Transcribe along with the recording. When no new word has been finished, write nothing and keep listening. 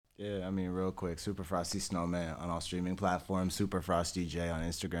Yeah, I mean, real quick, Super Frosty Snowman on all streaming platforms, Super Frosty J on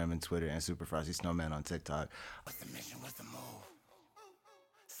Instagram and Twitter, and Super Frosty Snowman on TikTok. What's the mission? What's the move?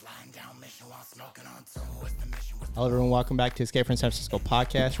 Sliding down mission while smoking on two. What's the mission? Hello, everyone. Welcome back to Escape from San Francisco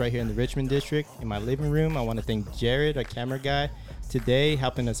podcast right here in the Richmond district in my living room. I want to thank Jared, our camera guy, today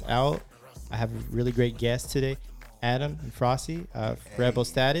helping us out. I have a really great guest today, Adam and Frosty, Rebel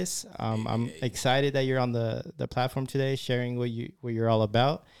Status. I'm excited that you're on the platform today, sharing what you're all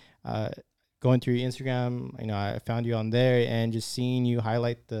about. Going through your Instagram, I found you on there, and just seeing you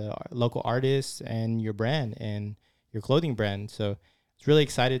highlight the local artists and your brand and your clothing brand. So it's really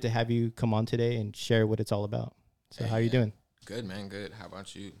excited to have you come on today and share what it's all about. So how are you doing? Good, man. Good. How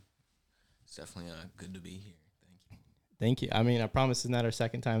about you? It's definitely good to be here. Thank you. Thank you. I mean, I promise it's not our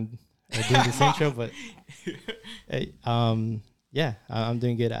second time doing this intro, but hey, yeah, I'm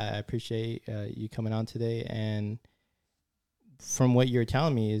doing good. I appreciate you coming on today. And from what you're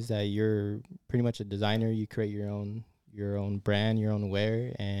telling me is that you're pretty much a designer. You create your own brand, your own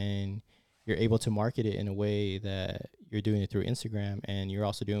wear, and you're able to market it in a way that you're doing it through Instagram, and you're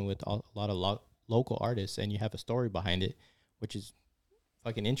also doing it with a lot of local artists, and you have a story behind it, which is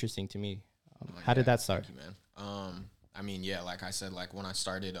fucking interesting to me. How did that start? Thank you, man. I mean, yeah, like I said, like when I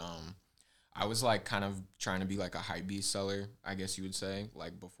started, I was like kind of trying to be like a hype beast seller, I guess you would say.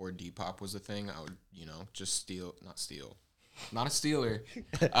 Like before Depop was a thing, I would, just not a stealer.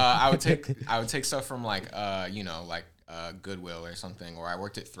 I would take stuff from like Goodwill or something, or I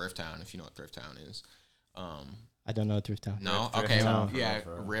worked at Thrift Town, if you know what Thrift Town is. I don't know Thrift Town. No? Thrift Okay. Town. Yeah,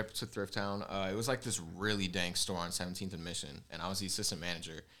 RIP to Thrift Town. It was like this really dank store on 17th and Mission, and I was the assistant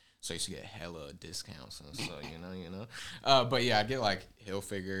manager, so I used to get hella discounts and so, but yeah, I'd get like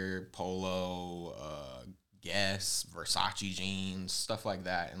Hilfiger, Polo, Guess, Versace jeans, stuff like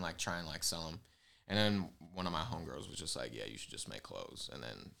that, and like try and like sell them. And then one of my homegirls was just like, yeah, you should just make clothes. And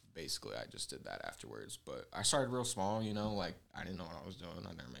then basically I just did that afterwards. But I started real small, like I didn't know what I was doing.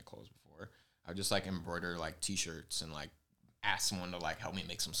 I never made clothes before. I just like embroider like T-shirts and like ask someone to like help me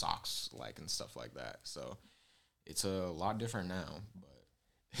make some socks like and stuff like that. So it's a lot different now. But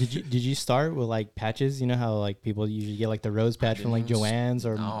Did you start with like patches? You know how like people usually get like the rose patch from like Joann's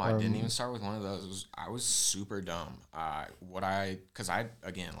or no, I didn't even start with one of those. I was super dumb. Because I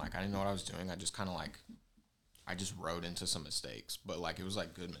didn't know what I was doing. I just kind of like, I just rode into some mistakes, but like it was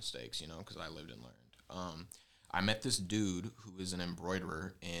like good mistakes, because I lived and learned. I met this dude who is an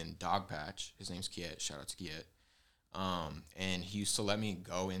embroiderer in Dogpatch. His name's Kiet. Shout out to Kiet. And he used to let me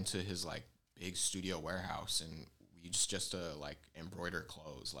go into his like big studio warehouse, and we just to like embroider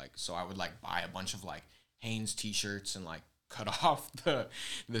clothes. Like, so I would like buy a bunch of like Hanes t-shirts and like cut off the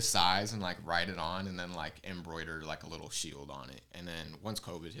size and like write it on, and then like embroider like a little shield on it. And then once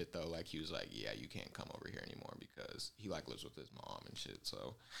COVID hit though, like he was like, yeah, you can't come over here anymore, because he like lives with his mom and shit.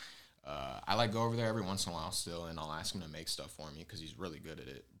 So I like go over there every once in a while still, and I'll ask him to make stuff for me because he's really good at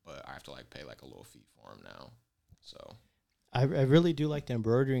it, but I have to like pay like a little fee for him now. So I really do like the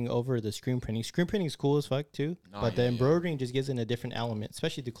embroidering over the screen printing. Screen printing is cool as fuck too, but the embroidering just gives it a different element,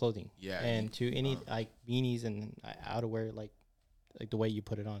 especially to clothing. Yeah, and to any like beanies and outerwear, like the way you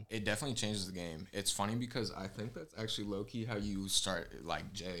put it on. It definitely changes the game. It's funny because I think that's actually low key how you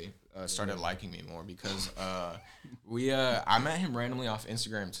Jay started liking me more, because I met him randomly off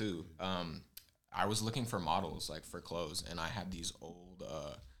Instagram too. I was looking for models like for clothes, and I had these old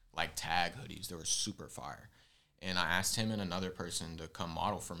like tag hoodies. They were super fire. And I asked him and another person to come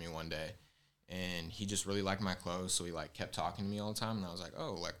model for me one day, and he just really liked my clothes, so he like kept talking to me all the time, and I was like,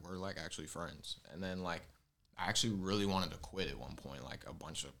 oh, like we're like actually friends. And then like I actually really wanted to quit at one point. Like a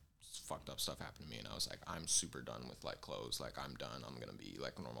bunch of fucked up stuff happened to me, and I was like, I'm super done with like clothes. Like I'm done. I'm gonna be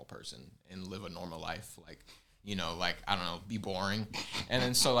like a normal person and live a normal life. Like, like I don't know, be boring. And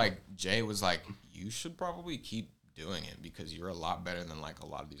then so like Jay was like, you should probably keep doing it because you're a lot better than like a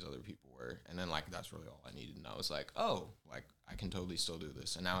lot of these other people were. And then like that's really all I needed, and I was like, oh, like I can totally still do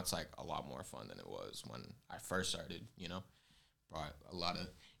this. And now it's like a lot more fun than it was when I first started. Brought a lot of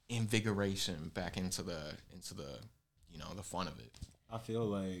invigoration back into the the fun of it. I feel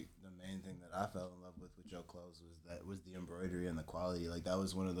like the main thing that I fell in love with your clothes was the embroidery and the quality. Like that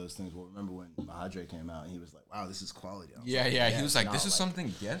was one of those things. Well, remember when Mahadre came out and he was like, "Wow, this is quality." Yeah. He was like, "This is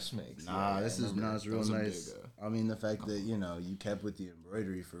something Guess makes." It's real nice. I mean, the fact that you kept with the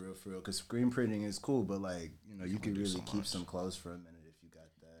embroidery for real, because screen printing is cool, but like you could really keep some clothes for a minute if you got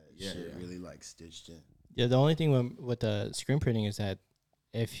that shit really like stitched in. Yeah, the only thing with the screen printing is that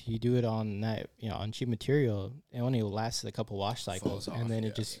if you do it on that, on cheap material, it only lasts a couple wash cycles, and then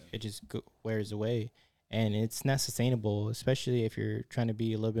it just wears away, and it's not sustainable, especially if you're trying to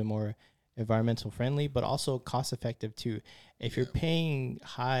be a little bit more environmental friendly, but also cost effective too. If you're Yeah. paying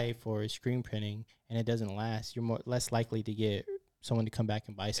high for screen printing and it doesn't last, you're less likely to get someone to come back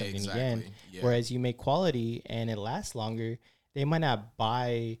and buy something again. Exactly. Yeah. Whereas you make quality and it lasts longer, they might not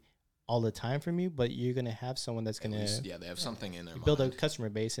buy all the time from you, but you're gonna have someone that's At gonna least, yeah, they have something in their build a mind. customer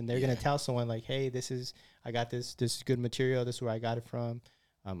base, and they're Yeah. gonna tell someone like, "Hey, I got this. This is good material. This is where I got it from.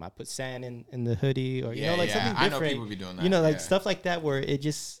 I put sand in the hoodie, or Yeah, like yeah. something I know different. people be doing that. Like yeah. stuff like that, where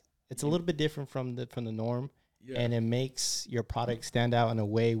it's a little bit different from the norm, Yeah. and it makes your product stand out in a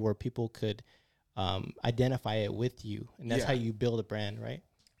way where people could identify it with you, and that's Yeah. how you build a brand, right?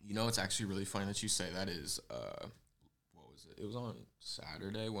 You know, it's actually really funny that you say that. Is what was it? It was on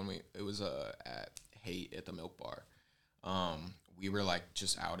Saturday when it was at Hate at the Milk Bar. We were like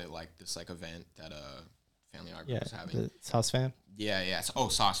just out at like this like event that Family Art Group Yeah, was having. the Sauce Fam. Yeah. Oh,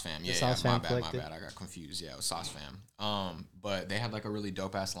 Sauce Fam. Yeah, Sauce yeah. Fam My Collective. bad. I got confused. Yeah, it was Sauce Fam. But they had like a really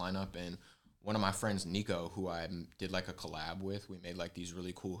dope ass lineup, and one of my friends, Nico, who I did like a collab with, we made like these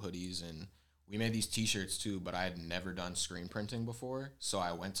really cool hoodies, and we made these T-shirts too. But I had never done screen printing before, so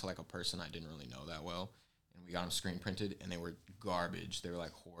I went to like a person I didn't really know that well, and we got them screen printed, and they were garbage. They were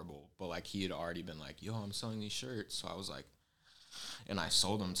like horrible. But like he had already been like, "Yo, I'm selling these shirts," so I was like. And I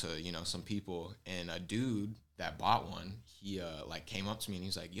sold them to some people, and a dude that bought one, he like came up to me and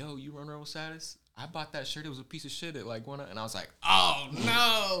he's like, "Yo, you run Rebel Status? I bought that shirt. It was a piece of shit at like one," and I was like, "Oh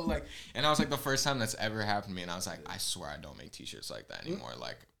no!" Like, and I was like the first time that's ever happened to me, and I was like, I swear I don't make T-shirts like that anymore.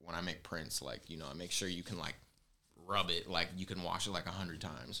 Like when I make prints, like I make sure you can like rub it, like you can wash it like 100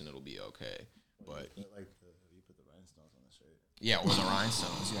 times and it'll be okay. But You put the rhinestones on the shirt. yeah, or the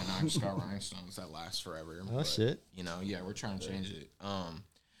rhinestones. Yeah, no, I just got rhinestones that last forever. Oh but, shit! Yeah, we're trying to change it.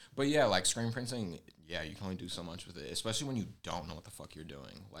 But yeah, like screen printing, yeah, you can only do so much with it, especially when you don't know what the fuck you're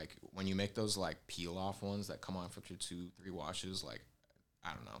doing. Like when you make those like peel off ones that come off after 2-3 washes, like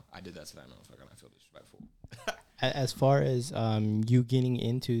I don't know. I did that to that motherfucker and I feel disrespectful. As far as you getting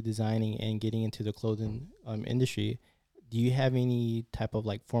into designing and getting into the clothing industry, do you have any type of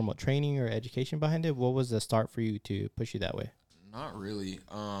like formal training or education behind it? What was the start for you to push you that way? Not really.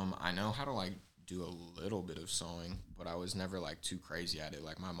 I know how to like do a little bit of sewing, but I was never like too crazy at it.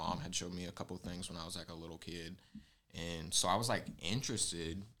 Like my mom had showed me a couple things when I was like a little kid, and so I was like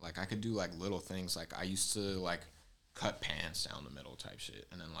interested. Like I could do like little things. Like I used to like cut pants down the middle type shit,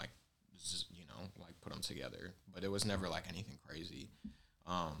 and then like like put them together. But it was never like anything crazy.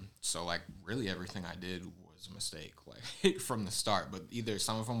 So like really everything I did was a mistake, like from the start. But either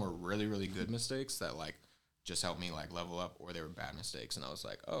some of them were really really good mistakes that like just helped me like level up, or they were bad mistakes, and I was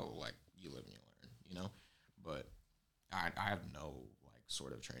like, oh, like you live and you learn, But I have no like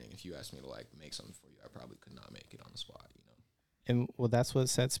sort of training. If you asked me to like make something for you, I probably could not make it on the spot, And well, that's what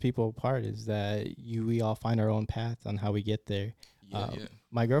sets people apart, is that we all find our own path on how we get there. Yeah,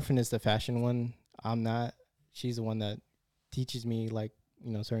 My girlfriend is the fashion one. I'm not. She's the one that teaches me like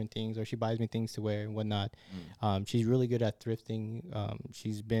certain things, or she buys me things to wear and whatnot. She's really good at thrifting.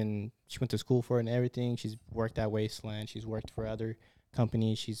 She went to school for it and everything. She's worked at Wasteland. She's worked for other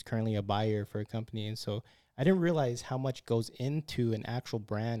companies. She's currently a buyer for a company, and so I didn't realize how much goes into an actual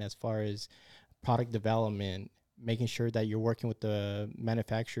brand as far as product development, making sure that you're working with the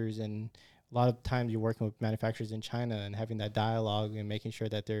manufacturers, and a lot of times you're working with manufacturers in China and having that dialogue and making sure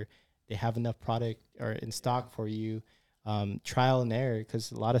that they have enough product or in stock for you. Trial and error,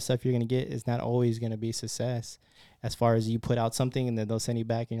 because a lot of stuff you're going to get is not always going to be success. As far as you put out something and then they'll send you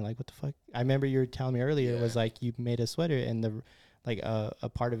back and you're like, what the fuck? I remember you were telling me earlier, it was like you made a sweater and a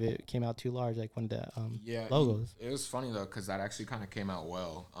part of it came out too large, like one of the logos. It was funny though, because that actually kind of came out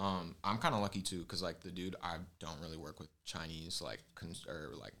well. I'm kind of lucky too, because like the dude, I don't really work with Chinese like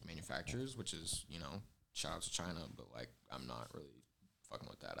manufacturers, which is shout out to China, but like I'm not really fucking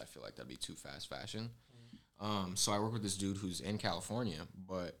with that. I feel like that'd be too fast fashion. So I work with this dude who's in California,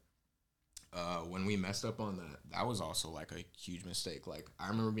 but when we messed up on that was also like a huge mistake. Like I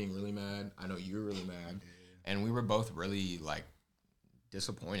remember being really mad. I know you were really mad, and we were both really like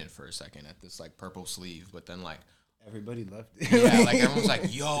disappointed for a second at this like purple sleeve, but then like Everybody loved it. yeah, like everyone's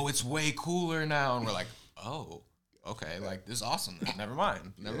like, "Yo, it's way cooler now," and we're like, "Oh, okay, like this is awesome. Never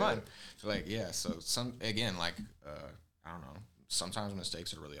mind. So like so some again like I don't know. Sometimes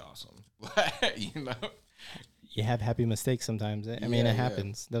mistakes are really awesome, You have happy mistakes sometimes. I mean, it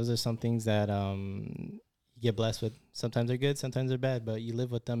happens. Those are some things that you get blessed with. Sometimes they're good, sometimes they're bad, but you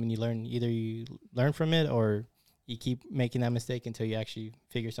live with them and you learn. Either you learn from it or you keep making that mistake until you actually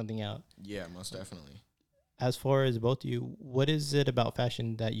figure something out. Yeah, most definitely. As far as both of you, what is it about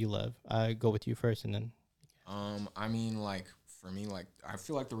fashion that you love? I go with you first and then. I mean, like for me, like I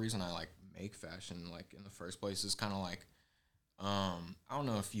feel like the reason I like make fashion like in the first place is kind of like I don't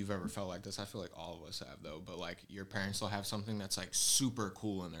know if you've ever felt like this. I feel like all of us have though. But like your parents will have something that's like super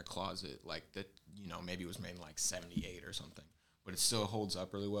cool in their closet, like that maybe it was made in like '78 or something, but it still holds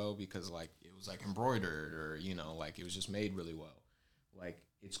up really well because like it was like embroidered or like it was just made really well. Like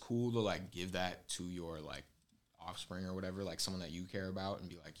it's cool to like give that to your like offspring or whatever, like someone that you care about, and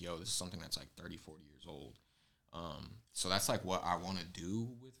be like, yo, this is something that's like 30, 40 years old. So that's like what I want to do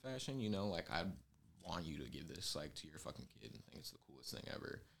with fashion, like I want you to give this like to your fucking kid and think it's the coolest thing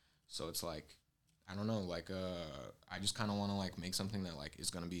ever. So it's like, I don't know, like I just kind of want to like make something that like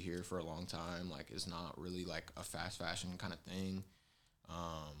is going to be here for a long time, like is not really like a fast fashion kind of thing.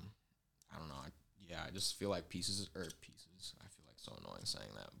 I don't know. I just feel like pieces. I feel like so annoying saying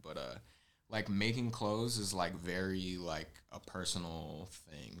that, but like making clothes is like very like a personal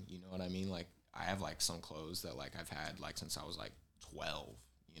thing. You know what I mean? Like I have like some clothes that like I've had like since I was like 12,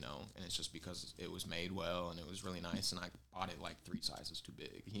 and it's just because it was made well and it was really nice and I bought it like 3 sizes too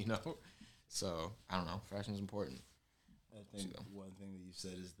big, So I don't know. Fashion's important. I think one thing that you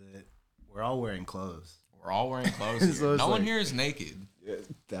said is that we're all wearing clothes. We're all wearing clothes. So no one here is naked. Yeah,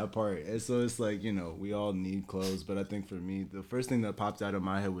 that part. And so it's like, we all need clothes. But I think for me, the first thing that popped out of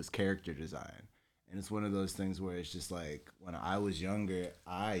my head was character design. And it's one of those things where it's just like when I was younger,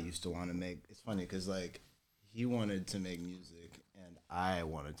 I used to want to make. It's funny because like he wanted to make music and I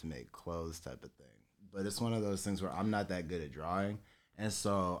wanted to make clothes type of thing. But it's one of those things where I'm not that good at drawing. And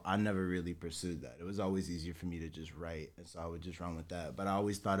so I never really pursued that. It was always easier for me to just write. And so I would just run with that. But I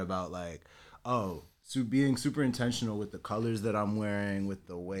always thought about like, so being super intentional with the colors that I'm wearing, with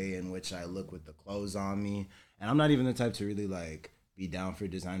the way in which I look with the clothes on me. And I'm not even the type to really like be down for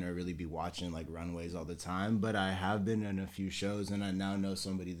designer or really be watching like runways all the time. But I have been in a few shows and I now know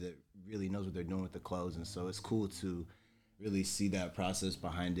somebody that really knows what they're doing with the clothes. And so it's cool to really see that process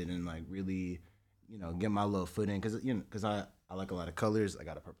behind it and like really, get my little foot in. Because I like a lot of colors. I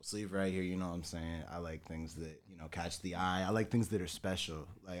got a purple sleeve right here. You know what I'm saying? I like things that, catch the eye. I like things that are special.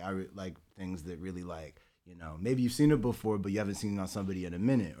 Like I like things that really like, maybe you've seen it before, but you haven't seen it on somebody in a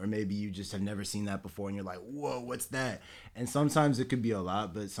minute. Or maybe you just have never seen that before and you're like, whoa, what's that? And sometimes it could be a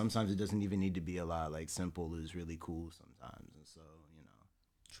lot, but sometimes it doesn't even need to be a lot. Like simple is really cool sometimes. And so,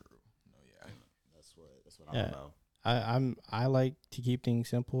 True. No, yeah. That's what I'm about. I like to keep things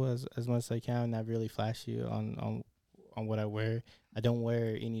simple as much as I can, not really flashy on what I wear. I don't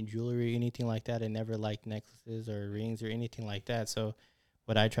wear any jewelry, anything like that. I never like necklaces or rings or anything like that. So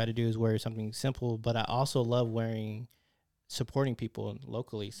what I try to do is wear something simple, but I also love supporting people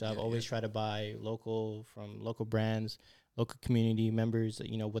locally. So I've always tried to buy from local brands, local community members,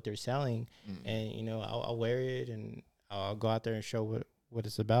 what they're selling. And, I'll wear it and I'll go out there and show what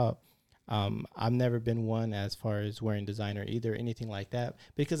it's about. I've never been one as far as wearing designer either, anything like that,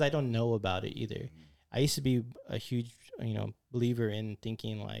 because I don't know about it either. I used to be a huge, believer in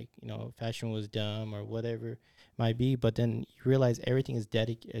thinking like, fashion was dumb or whatever it might be. But then you realize everything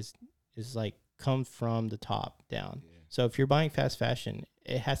is like come from the top down. Yeah. So if you're buying fast fashion,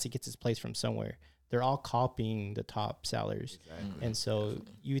 it has to get its place from somewhere. They're all copying the top sellers. Exactly. And so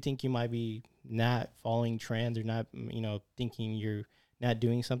you think you might be not following trends or not, thinking you're not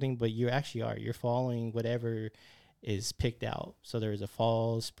doing something, but you actually are. You're following whatever is picked out. So there's a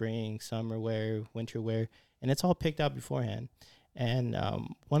fall, spring, summer wear, winter wear, and it's all picked out beforehand. And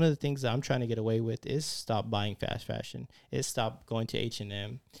one of the things that I'm trying to get away with is stop buying fast fashion, is stop going to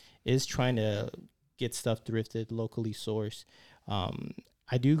H&M, is trying to get stuff thrifted, locally sourced.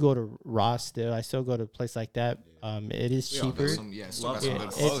 I do go to Ross still. I still go to a place like that. It is cheaper. Still got some good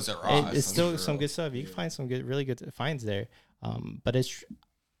clothes at Ross. It's still some good stuff. You can find some really good finds there. But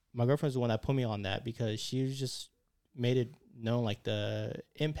my girlfriend's the one that put me on that because she just made it known like the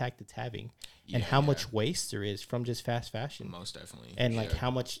impact it's having and how much waste there is from just fast fashion. Most definitely. And like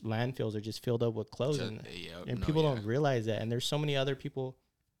how much landfills are just filled up with clothes and people don't realize that. And there's so many other people,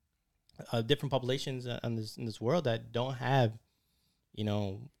 different populations in this world that don't have,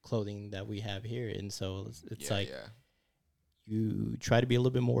 clothing that we have here. And so it's you try to be a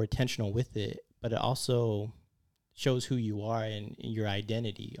little bit more intentional with it, but it also shows who you are and your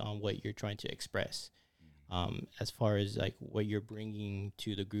identity on what you're trying to express. As far as like what you're bringing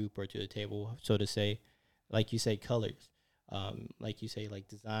to the group or to the table, so to say, like you say, colors, like you say, like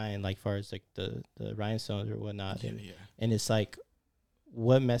design, like far as like the rhinestones or whatnot. And it's like,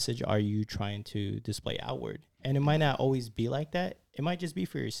 what message are you trying to display outward? And it might not always be like that. It might just be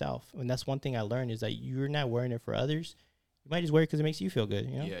for yourself. And that's one thing I learned is that you're not wearing it for others. You might just wear it because it makes you feel good.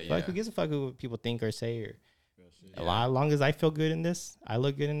 Like who gives a fuck what people think or say? Or as long as I feel good in this, I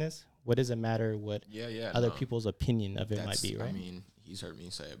look good in this. What does it matter what other people's opinion of it might be, right? I mean, he's heard me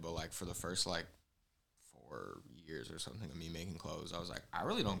say it, but like for the first like years or something of me making clothes. I was like, I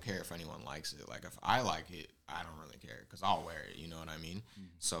really don't care if anyone likes it. Like, if I like it, I don't really care because I'll wear it. You know what I mean? Mm-hmm.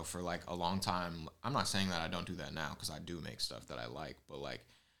 So for like a long time, I'm not saying that I don't do that now because I do make stuff that I like, but like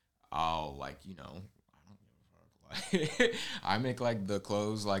I'll like, you know, I don't give a fuck. Like, I make like the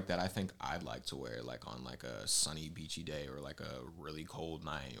clothes like that I think I'd like to wear like on like a sunny beachy day or like a really cold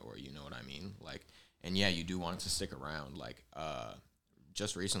night, or you know what I mean? Like, and yeah, you do want it to stick around. Like,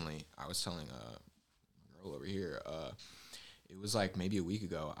 just recently I was telling a girl over here, it was like maybe a week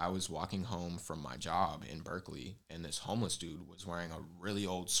ago, I was walking home from my job in Berkeley, and this homeless dude was wearing a really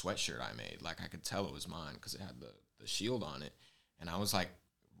old sweatshirt I made. Like, I could tell it was mine because it had the shield on it. And I was like,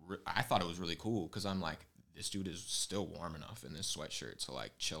 I thought it was really cool because I'm like, this dude is still warm enough in this sweatshirt to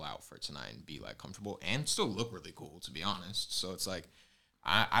like chill out for tonight and be like comfortable and still look really cool, to be honest. So it's like,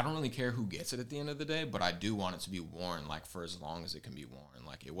 I don't really care who gets it at the end of the day, but I do want it to be worn like for as long as it can be worn.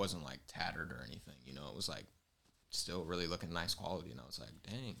 Like, it wasn't like tattered or anything, you know, it was like still really looking nice quality. And I was like,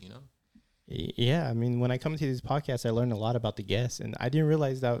 dang, you know? Yeah, I mean, when I come to these podcasts, I learn a lot about the guests, and I didn't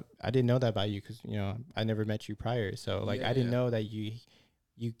realize that. I didn't know that about you because, you know, I never met you prior. So like, I didn't know that you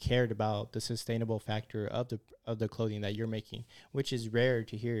cared about the sustainable factor of the clothing that you're making, which is rare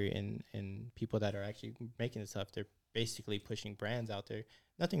to hear in people that are actually making this stuff. They're basically pushing brands out there.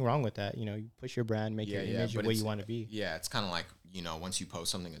 Nothing wrong with that. You know, you push your brand, make your image of what you want to be. Yeah, it's kind of like, you know, once you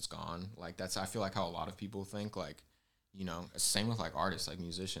post something, it's gone. Like, that's, I feel like how a lot of people think. Like, you know, same with like artists, like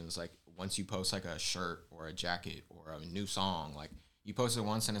musicians. Like, once you post like a shirt or a jacket or a new song, like, you post it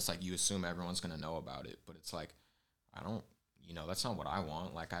once and it's like you assume everyone's gonna know about it. But it's like, I don't, you know, that's not what I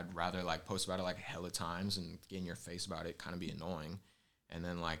want. Like, I'd rather like post about it like hella times and get in your face about it, kind of be annoying. And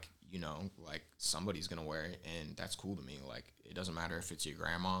then like, you know, like somebody's gonna wear it and that's cool to me. Like, it doesn't matter if it's your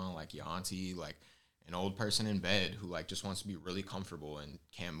grandma, like your auntie, like an old person in bed who like just wants to be really comfortable and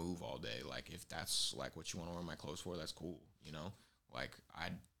can't move all day. Like, if that's like what you want to wear my clothes for, that's cool, you know? Like, I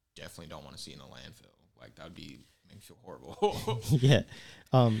definitely don't want to see in a landfill. Like, that would make me feel horrible. Yeah.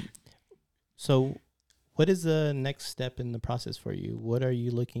 So what is the next step in the process for you? What are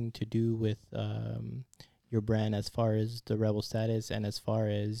you looking to do with your brand as far as the Rebel status and as far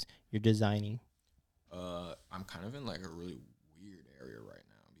as your designing? I'm kind of in like a really weird area right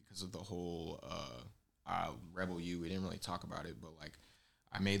now because of the whole Rebel U. We didn't really talk about it, but like,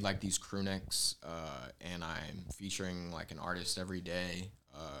 I made like these crew necks, and I'm featuring like an artist every day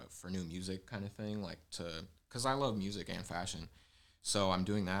for new music kind of thing, like because I love music and fashion. So I'm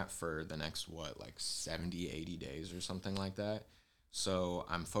doing that for the next, like 70, 80 days or something like that. So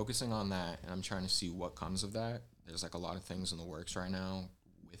I'm focusing on that, and I'm trying to see what comes of that. There's like a lot of things in the works right now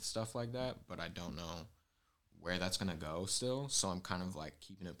with stuff like that, but I don't know where that's going to go still. So I'm kind of like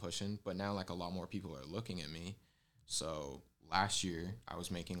keeping it pushing. But now like a lot more people are looking at me. So last year I was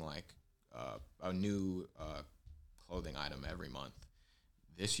making like a new clothing item every month.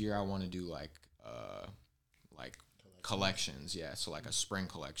 This year I want to do like collections. Yeah, so like a spring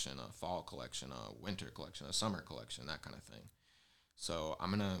collection, a fall collection, a winter collection, a summer collection, that kind of thing. So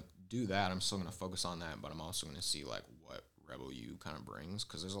I'm going to do that. I'm still going to focus on that, but I'm also going to see like what Rebel U kind of brings,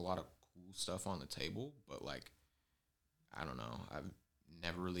 because there's a lot of cool stuff on the table, but like, I don't know, I've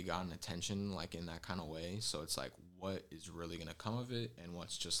never really gotten attention like in that kind of way. So it's like, what is really going to come of it and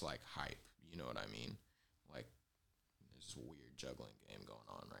what's just like hype, you know what I mean? Like, there's this weird juggling game going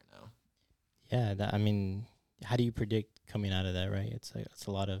on right now. Yeah, I mean, how do you predict coming out of that, right? It's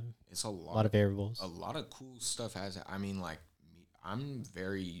a lot of variables. A lot of cool stuff I mean, like, I'm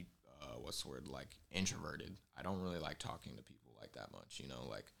very what's the word, like introverted. I don't really like talking to people like that much, you know?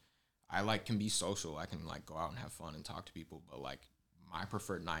 Like, I like can be social. I can like go out and have fun and talk to people, but like my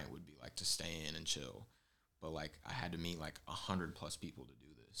preferred night would be like to stay in and chill. But like, I had to meet like 100+ people to do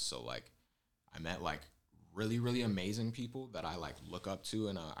this. So like, I met like really, really amazing people that I like look up to,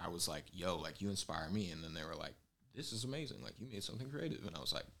 and I was like, yo, like, you inspire me. And then they were like, this is amazing, like, you made something creative. And I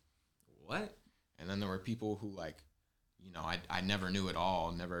was like, what? And then there were people who like, you know, I never knew at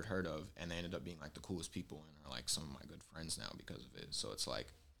all, never had heard of, and they ended up being like the coolest people and are like some of my good friends now because of it. So it's like,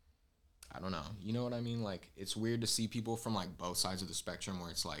 I don't know, you know what I mean? Like, it's weird to see people from like both sides of the spectrum,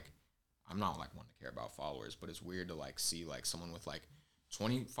 where it's like, I'm not like one to care about followers, but it's weird to like see like someone with like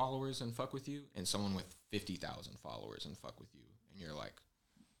 20 followers and fuck with you, and someone with 50,000 followers and fuck with you, and you're like,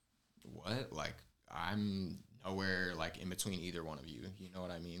 what? Like, I'm nowhere like in between either one of you, you know what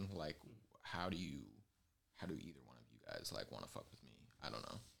I mean? Like, how do either one of you guys like want to fuck with me? I don't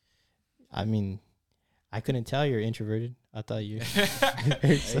know. I mean, I couldn't tell you're introverted. I thought you.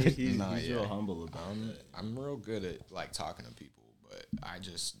 He's real humble about it. I'm real good at like talking to people, but I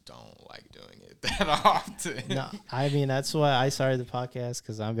just don't like doing it that often. No, I mean, that's why I started the podcast,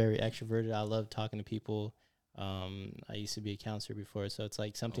 because I'm very extroverted. I love talking to people. I used to be a counselor before, so it's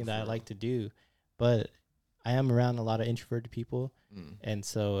like something for that I real? like to do. But I am around a lot of introverted people, Mm. and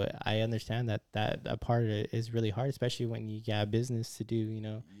so I understand that part of it is really hard, especially when you got business to do.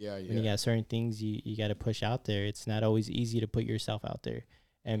 Yeah, When you yeah. got certain things you got to push out there. It's not always easy to put yourself out there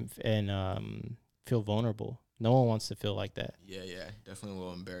and feel vulnerable. No one wants to feel like that. Yeah, yeah, definitely a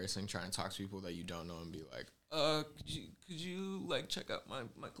little embarrassing trying to talk to people that you don't know and be like, could you like check out my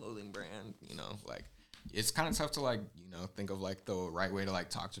clothing brand? Like it's kind of tough to like, think of like the right way to like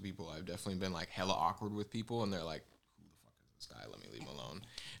talk to people. I've definitely been like hella awkward with people, and they're like, who the fuck is this guy? Let me leave him alone.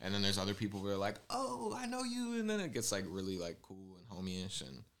 And then there's other people who are like, oh, I know you, and then it gets like really like cool and homie-ish,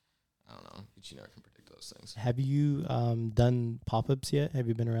 and I don't know, but you never can predict those things. Have you done pop ups yet? Have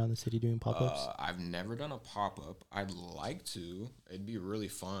you been around the city doing pop ups? I've never done a pop up. I'd like to. It'd be really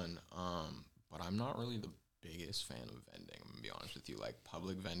fun. But I'm not really the biggest fan of vending. I'm gonna be honest with you. Like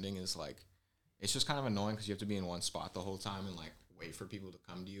public vending is like, it's just kind of annoying because you have to be in one spot the whole time and like wait for people to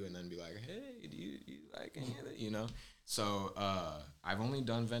come to you and then be like, hey, do you like any of it? So I've only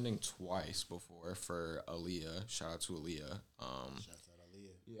done vending twice before for Aaliyah. Shout out to Aaliyah.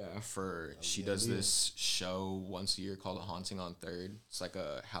 Yeah, she does this show once a year called A Haunting on Third. It's like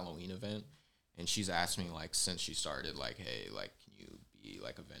a Halloween event, and she's asked me like since she started, like, hey, like, can you be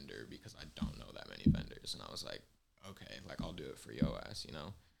like a vendor because I don't know that many vendors, and I was like, okay, like I'll do it for yo ass.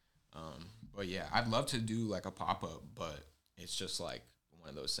 But yeah, I'd love to do like a pop up, but it's just like one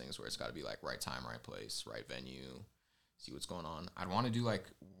of those things where it's got to be like right time, right place, right venue, see what's going on. I'd want to do like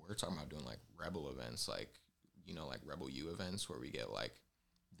we're talking about doing like Rebel events, like like Rebel U events where we get like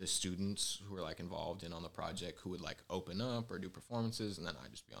the students who are like involved in on the project who would like open up or do performances, and then I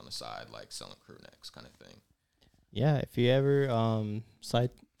just be on the side like selling crew necks kind of thing. Yeah, if you ever side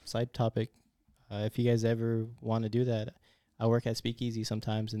topic, if you guys ever want to do that, I work at Speakeasy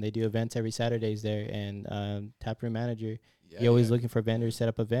sometimes, and they do events every Saturdays there. And taproom manager, Yeah, he always yeah. looking for vendors, set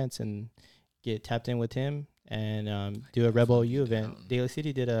up events, and get tapped in with him, and do a definitely Rebel be U event. down. Daly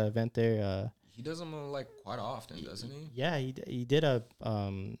City did a event there. He does them like quite often, doesn't he? Yeah, he did a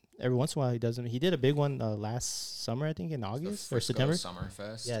every once in a while he does them. He did a big one last summer, I think in The August or Frisco September.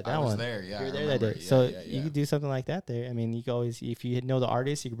 Summerfest. Yeah, that I was one. there. Yeah, You were I there that remember. day. Yeah, So yeah, you yeah. could do something like that there. I mean, you could always, if you know the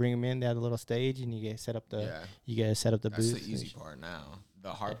artist, you could bring them in. They had a little stage, and you get set up Yeah, you guys set up the that's booth. the easy part now. The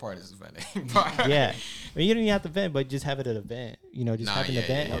hard part is the vending part. Yeah, I mean, you don't even have to vent, but just have it at an event. Just Nah, have an yeah,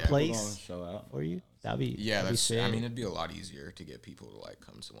 event, yeah, a yeah. place Show out. for you. That'd be Yeah, that'd be that's. I sick. mean, it'd be a lot easier to get people to like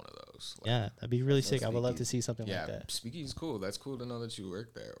come to one of those. Like, Yeah, that'd be really That's sick. I would love to Speakeasy. see something yeah, like that. Speakeasy's cool. That's cool to know that you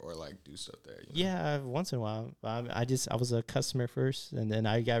work there or like do stuff there. Yeah, once in a while. I was a customer first, and then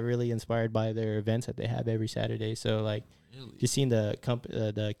I got really inspired by their events that they have every Saturday. So like, Really? just seeing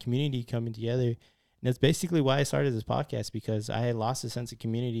the community coming together, and that's basically why I started this podcast, because I had lost a sense of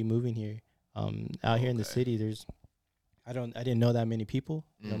community moving here. Out here in the Okay. city, I didn't know that many people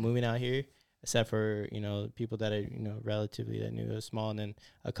Mm. moving out here, except for people that I relatively that knew was small, and then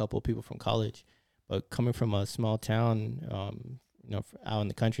a couple of people from college. But coming from a small town, out in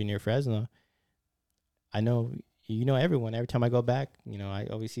the country near Fresno, I know everyone. Every time I go back, I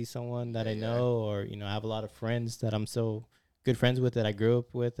always see someone that I Yeah. know, or I have a lot of friends that I'm so good friends with, that I grew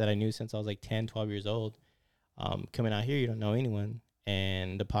up with, that I knew since I was like 10, 12 years old. Coming out here, you don't know anyone,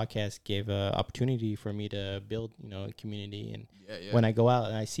 and the podcast gave a opportunity for me to build a community. And Yeah, yeah. when I go out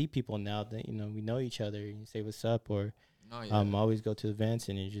and I see people now that we know each other, you say what's up, or no, yeah. always go to events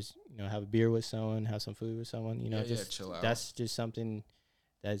and you just have a beer with someone, have some food with someone. Yeah, just chill out. that's just something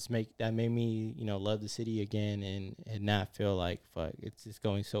that made me love the city again, and not feel like fuck, it's just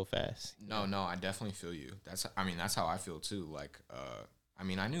going so fast. No, I definitely feel you. That's how I feel too. Like,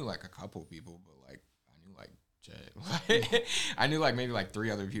 I knew like a couple people, but like I knew like Jay. I knew like maybe like 3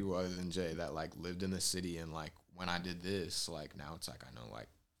 other people other than Jay that like lived in the city, and like when I did this, like now it's like I know like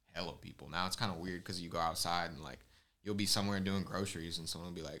hella people. Now it's kind of weird because you go outside and like you'll be somewhere doing groceries and someone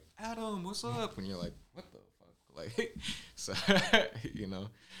will be like, Adam, what's up? And you're like, what the fuck? Like, so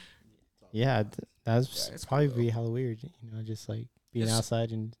Yeah, that's Yeah, it's probably cool, be hella weird. Just like being It's-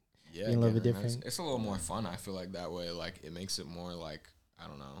 outside and yeah, being a little bit gathering, different. It's a little more fun. I feel like that way. Like it makes it more like I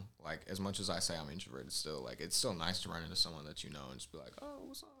don't know. Like as much as I say I'm introverted, still like it's still nice to run into someone that you know and just be like, oh,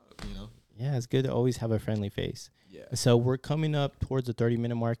 what's up? yeah, it's good to always have a friendly face. Yeah. So we're coming up towards the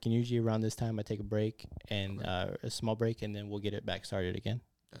 30-minute mark, and usually around this time I take a break, and a small break, and then we'll get it back started again.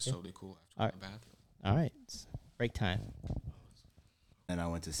 That's Okay. totally cool. All After the bathroom. All right, it's break time. And I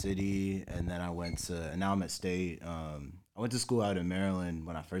went to City, and then and now I'm at State. I went to school out in Maryland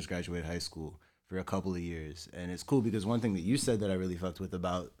when I first graduated high school for a couple of years. And it's cool because one thing that you said that I really fucked with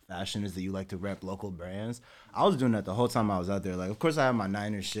about fashion is that you like to rep local brands. I was doing that the whole time I was out there. Like, of course I have my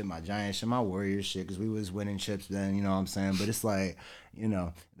Niners shit, my Giants shit, my Warriors shit, because we was winning chips then, you know what I'm saying? But it's like, you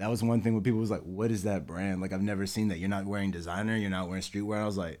know, that was one thing where people was like, what is that brand? Like, I've never seen that. You're not wearing designer, you're not wearing streetwear. And I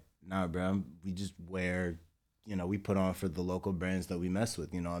was like, nah, bro, we just wear, you know, we put on for the local brands that we mess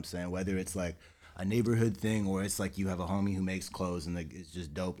with, you know what I'm saying? Whether it's like a neighborhood thing, or it's like you have a homie who makes clothes and like it's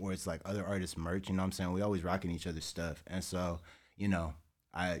just dope, or it's like other artists merch, you know what I'm saying? We always rocking each other's stuff. And so, you know,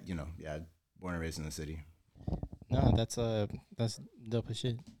 born and raised in the city. No, that's dope as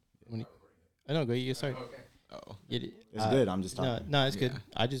shit. I don't go. You get started. Oh, It's good. I'm just talking. No, it's good.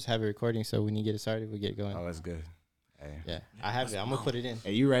 I just have it recording, so when you get it started, we get going. Oh, that's good. Hey. Yeah, I have it. I'm gonna put it in.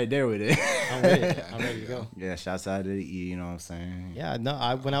 Hey, you right there with it. I'm with it. I'm ready to go. Yeah, shouts out to the E, you know what I'm saying? Yeah, no.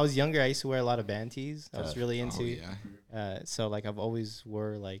 When I was younger, I used to wear a lot of band tees. I was really into. yeah. So like I've always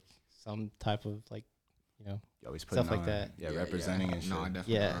wore like some type of like, you know, You always stuff putting like on, that. Yeah, representing and shit. No, I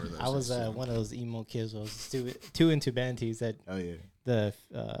definitely Yeah, remember those I was days, too. one of those emo kids. I was too into band tees that Oh yeah. the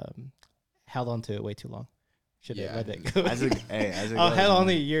held on to it way too long. Should have let that go. As a I held on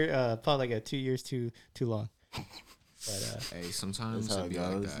to a year, probably like 2 years too long. But Hey, sometimes That's how it'd it be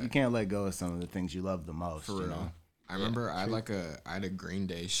like goes. that. You can't let go of some of the things you love the most. For you real. know? I remember I had a Green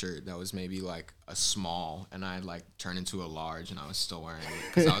Day shirt that was maybe like a small, and I like turned into a large, and I was still wearing it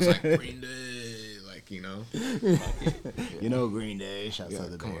because I was like Green Day, like, you know. You know Green Day. Shouts out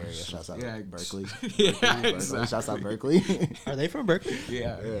to the Bay come on. Area. Shouts out Yeah, Berkeley. Yeah, Berkeley. exactly. Shouts out Berkeley. are they from Berkeley?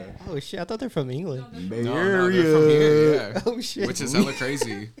 Yeah. Oh shit! I thought they're from England. Bay No, they're from here. Yeah. Oh shit! Which is hella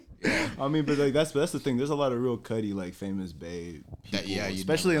crazy. Yeah. I mean, but like that's the thing. There's a lot of real cutty, like famous Bay people, Yeah, you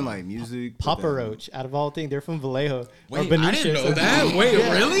especially never in know. like music. but Papa then- Roach, out of all things, they're from Vallejo. Wait, I didn't know that. Wait,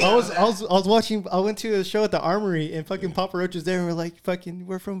 really? I was watching. I went to a show at the Armory, and fucking Papa Roach was there, and we're like, "Fucking,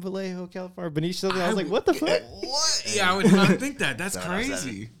 we're from Vallejo, California." Benicia, I was like, "What the fuck?" What? Yeah, I would not think that. That's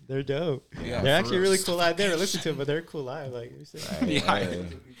crazy. They're dope. Yeah, They're for actually real. really cool live. Never listened to them, but they're cool live. Like, Yeah.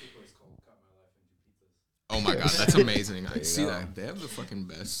 Oh my god, that's amazing. I see that. They have the fucking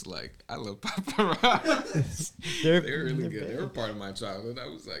best. Like, I love Papa Roach. they're Really good. They were part of my childhood. I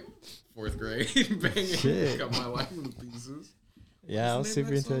was like 4th grade, banging, Shit. cut my life into pieces. Yeah, I was What's the super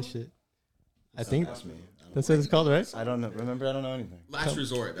name into of that that shit. I think That's me. that's what it's called, right? I don't know. Remember, I don't know anything. Last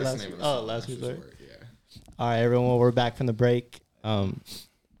Resort. That's Last- the name of the oh, song. Last Resort. Yeah. All right, everyone. Well, we're back from the break.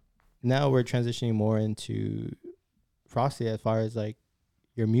 Now we're transitioning more into Frosty as far as like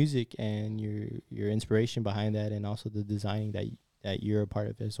your music and your inspiration behind that, and also the designing that you're a part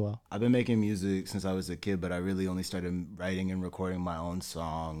of as well. I've been making music since I was a kid, but I really only started writing and recording my own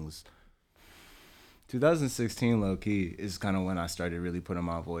songs 2016, low key, is kind of when I started really putting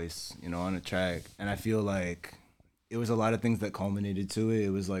my voice, you know, on a track. And I feel like it was a lot of things that culminated to it. It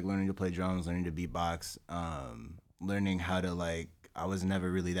was like learning to play drums, learning to beatbox, learning how to like, I was never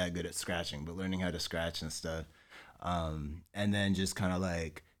really that good at scratching, but learning how to scratch and stuff. And then just kind of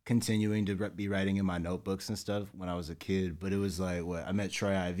like continuing to be writing in my notebooks and stuff when I was a kid. But it was like, I met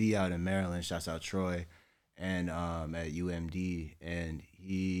Troy IV out in Maryland, shouts out Troy, and at UMD, and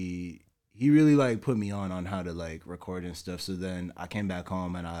he really like put me on how to like record and stuff. So then I came back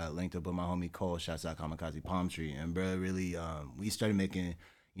home and I linked up with my homie Cole, shouts out Kamikaze Palm Tree, and bro, really we started making,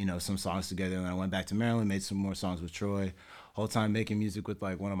 you know, some songs together. And I went back to Maryland, made some more songs with Troy. Whole time making music with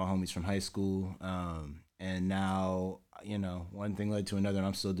like one of my homies from high school. And now, you know, one thing led to another, and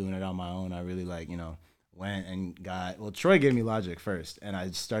I'm still doing it on my own. I really like, you know, went and Troy gave me Logic first, and I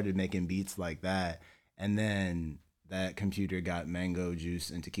started making beats like that. And then that computer got mango juice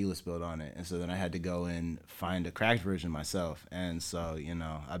and tequila spilled on it. And so then I had to go and find a cracked version myself. And so, you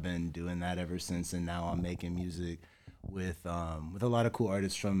know, I've been doing that ever since. And now I'm making music with a lot of cool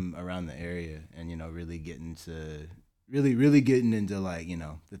artists from around the area, and, you know, really getting into like, you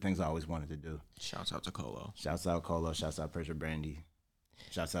know, the things I always wanted to do. Shouts out to Colo. Shouts out Colo, shouts out Persia Brandy,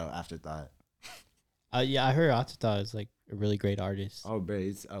 shouts out Afterthought. Yeah, I heard Afterthought is like a really great artist. Oh,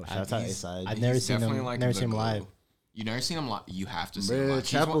 braids. Oh, shouts out A-Side. I've never He's seen definitely him. like Never the seen him glue. live. You never seen him live? You have to see him Bruh, live. He's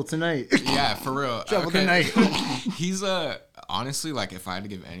Chapel one- tonight. Yeah, for real. Chapel tonight. He's honestly, like, if I had to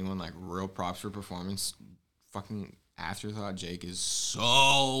give anyone like real props for performance, fucking Afterthought Jake is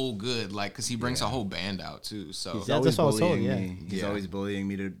so good. Like, cause he brings a whole band out too. So He's Yeah, always that's what I was told, bullying yeah. me. He's Yeah. always bullying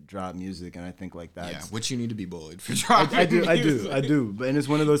me to drop music, and I think like that's yeah, which you need to be bullied for dropping. I do. music. But and it's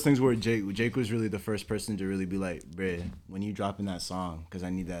one of those things where Jake was really the first person to really be like, bruh, when you dropping that song, because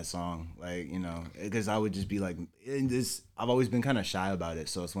I need that song, like, you know, because I would just be like, I've always been kind of shy about it,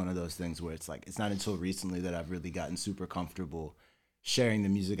 so it's one of those things where it's like, it's not until recently that I've really gotten super comfortable sharing the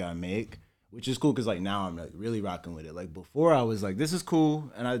music I make which is cool because like now I'm like really rocking with it. Like before I was like, this is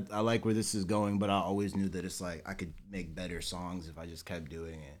cool and I like where this is going, but I always knew that it's like I could make better songs if I just kept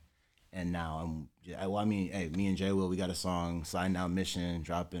doing it. And now well, I mean, hey, me and Jay Will, we got a song, Sliding Down Mission,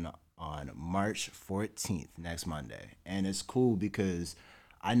 dropping on March 14th, next Monday. And it's cool because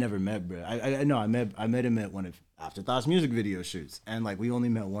I never met bro. I know I met him at one of Afterthoughts music video shoots. And like we only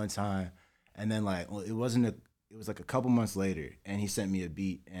met one time. And then like, well, it was like a couple months later and he sent me a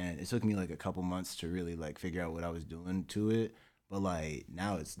beat and it took me like a couple months to really like figure out what I was doing to it. But like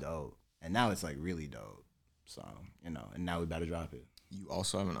now it's dope. And now it's like really dope. So, and now we about to drop it. You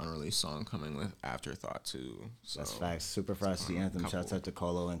also have an unreleased song coming with Afterthought too. So that's facts. Super Frosty Anthem. Shouts out to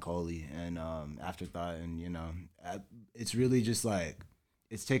Colo and Coley and Afterthought. And it's really just like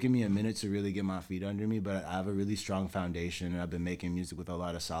it's taken me a minute to really get my feet under me, but I have a really strong foundation and I've been making music with a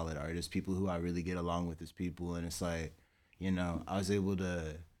lot of solid artists, people who I really get along with as people. And it's like, I was able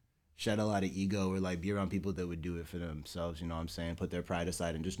to shed a lot of ego or like be around people that would do it for themselves, you know what I'm saying? Put their pride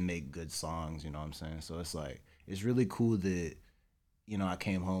aside and just make good songs, you know what I'm saying? So it's like, it's really cool that, I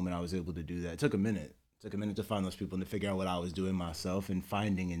came home and I was able to do that. It took a minute. It took a minute to find those people and to figure out what I was doing myself and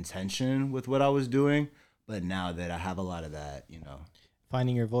finding intention with what I was doing. But now that I have a lot of that,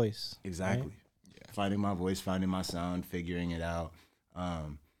 Finding your voice. Exactly. Right? Yeah. Finding my voice, finding my sound, figuring it out.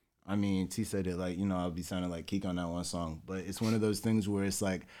 I mean, T said it like, I'll be sounding like Keek on that one song. But it's one of those things where it's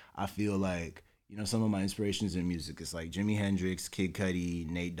like, I feel like, some of my inspirations in music, it's like Jimi Hendrix, Kid Cudi,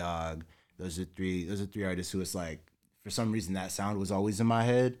 Nate Dogg. Those are three artists who it's like, for some reason that sound was always in my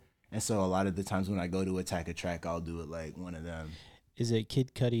head. And so a lot of the times when I go to attack a track, I'll do it like one of them. Is it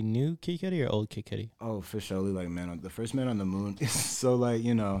Kid Cudi, new Kid Cudi or old Kid Cudi? Oh, for sure. Like the first Man on the Moon. So like,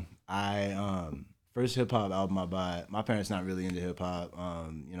 I first hip hop album I bought. My parents not really into hip hop.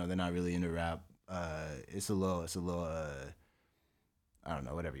 They're not really into rap. It's a little I don't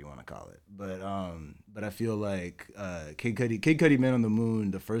know, whatever you want to call it. But I feel like Kid Cudi, Man on the Moon,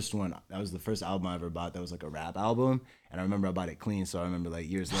 the first one, that was the first album I ever bought that was like a rap album. And I remember I bought it clean, so I remember like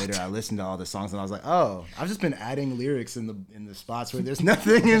years later I listened to all the songs and I was like, oh, I've just been adding lyrics in the spots where there's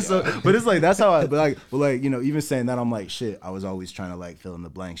nothing. And so, but it's like that's how even saying that I'm like, shit, I was always trying to like fill in the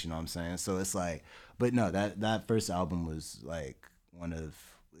blanks, you know what I'm saying? So it's like, but no, that first album was like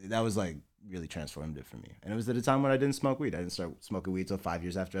that was like really transformative for me. And it was at a time when I didn't smoke weed. I didn't start smoking weed till 5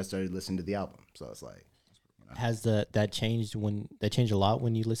 years after I started listening to the album. So it's like, has that changed a lot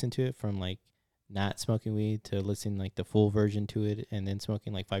when you listen to it from like not smoking weed to listening like the full version to it and then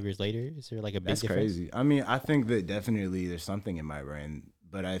smoking like 5 years later? Is there like a big difference? That's crazy. I mean, I think that definitely there's something in my brain,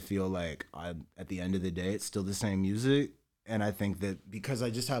 but I feel like at the end of the day, it's still the same music. And I think that because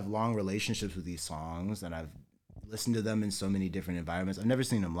I just have long relationships with these songs and I've listened to them in so many different environments. I've never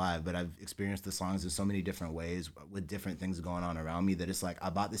seen them live, but I've experienced the songs in so many different ways with different things going on around me that it's like I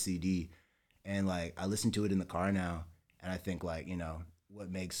bought the CD and like I listen to it in the car now and I think like, what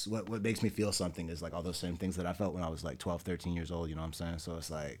makes me feel something is like all those same things that I felt when I was like 12, 13 years old, you know what I'm saying? So it's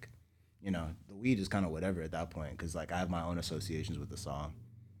like, the weed is kind of whatever at that point because like I have my own associations with the song.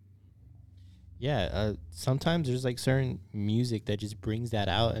 Yeah, sometimes there's like certain music that just brings that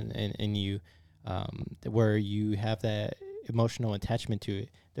out and you where you have that emotional attachment to it.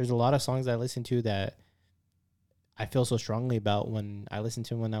 There's a lot of songs I listen to that I feel so strongly about when I listened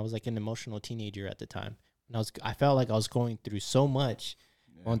to them when I was like an emotional teenager at the time. And I felt like I was going through so much.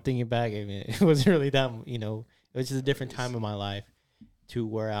 Yeah. On thinking back, I mean, it wasn't really that, it was just a different time in my life to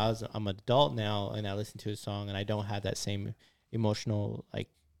where I'm an adult now and I listen to a song and I don't have that same emotional like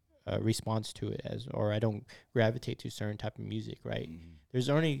response to it or I don't gravitate to certain type of music, right? Mm-hmm. There's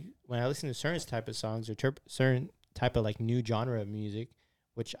only when I listen to certain type of songs or certain type of like new genre of music,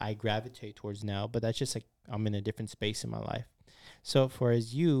 which I gravitate towards now, but that's just like I'm in a different space in my life. So for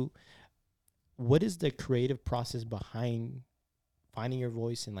as you, what is the creative process behind finding your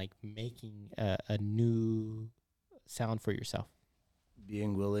voice and like making a new sound for yourself?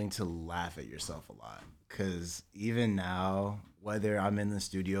 Being willing to laugh at yourself a lot. Because even now, whether I'm in the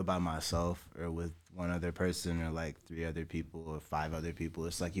studio by myself or with one other person or like 3 other people or 5 other people,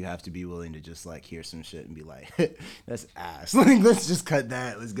 it's like you have to be willing to just like hear some shit and be like, that's ass. Like, let's just cut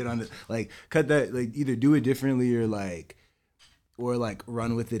that. Let's get on the, like, cut that, like either do it differently or like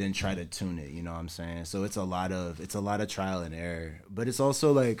run with it and try to tune it, you know what I'm saying? So it's a lot of trial and error, but it's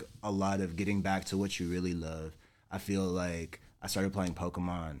also like a lot of getting back to what you really love. I feel like I started playing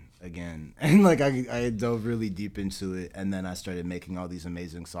Pokemon again and like I dove really deep into it and then I started making all these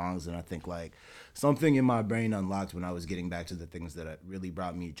amazing songs and I think like something in my brain unlocked when I was getting back to the things that really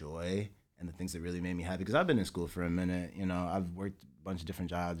brought me joy and the things that really made me happy because I've been in school for a minute, I've worked a bunch of different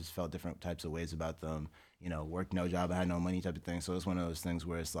jobs, felt different types of ways about them, worked no job, I had no money type of thing. So it's one of those things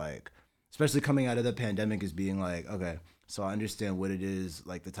where it's like especially coming out of the pandemic, is being like, okay, so I understand what it is,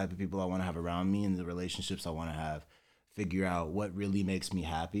 like the type of people I want to have around me and the relationships I want to have, figure out what really makes me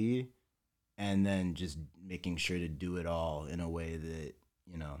happy, and then just making sure to do it all in a way that,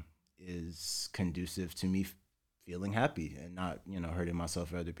 you know, is conducive to me feeling happy and not, you know, hurting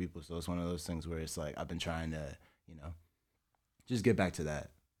myself or other people. So it's one of those things where it's like I've been trying to, you know, just get back to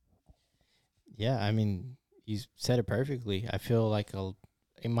that. Yeah, I mean, you said it perfectly. I feel like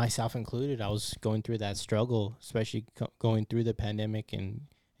in myself included, I was going through that struggle, especially going through the pandemic and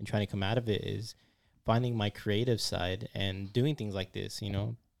trying to come out of it, is finding my creative side and doing things like this, you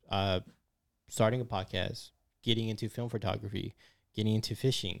know, starting a podcast, getting into film photography, getting into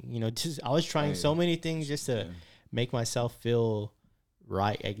fishing, you know, just I was trying so many things just to make myself feel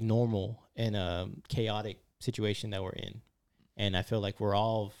right, like normal in a chaotic situation that we're in. And I feel like we're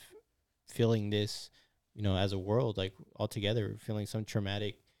all feeling this, you know, as a world, like all together, feeling some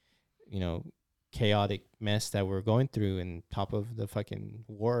traumatic, you know, chaotic mess that we're going through, and top of the fucking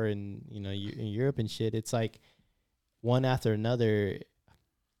war in, you know, in Europe and shit. It's like one after another.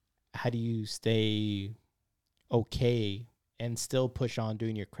 How do you stay okay and still push on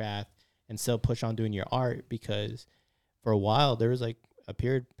doing your craft and still push on doing your art? Because for a while there was like a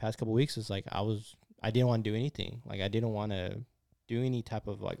period past couple weeks, it's like I didn't want to do anything. Like I didn't want to do any type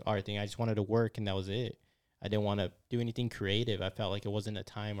of like art thing. I just wanted to work and that was it. I didn't want to do anything creative. I felt like it wasn't a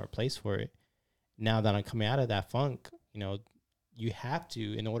time or place for it. Now that I'm coming out of that funk, you know, you have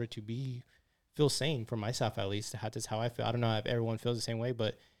to, in order to feel sane, for myself at least. That's how I feel. I don't know if everyone feels the same way,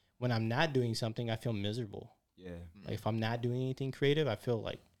 but when I'm not doing something, I feel miserable. Yeah. Like if I'm not doing anything creative, I feel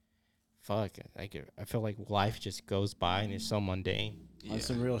like, fuck. Like I feel like life just goes by and it's so mundane. On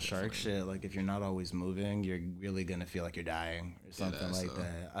some real shark shit, like if you're not always moving, you're really gonna feel like you're dying or something like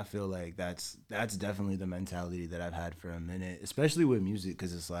that. I feel like that's definitely the mentality that I've had for a minute, especially with music,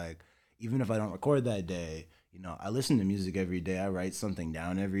 because it's like even if I don't record that day, you know, I listen to music every day. I write something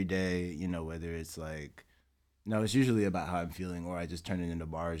down every day, you know, whether it's like, no, it's usually about how I'm feeling, or I just turn it into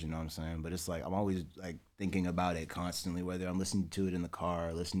bars, you know what I'm saying? But it's like I'm always like thinking about it constantly, whether I'm listening to it in the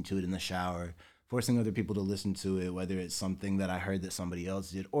car, listening to it in the shower, forcing other people to listen to it, whether it's something that I heard that somebody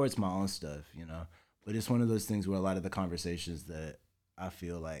else did, or it's my own stuff, you know? But it's one of those things where a lot of the conversations that I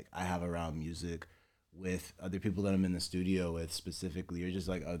feel like I have around music with other people that I'm in the studio with specifically, or just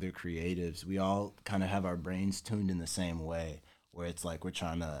like other creatives, we all kind of have our brains tuned in the same way, where it's like we're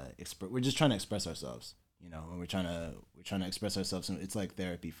just trying to express ourselves, you know, and we're trying to express ourselves, and it's like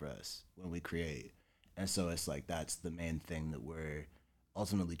therapy for us when we create. And so it's like that's the main thing that we're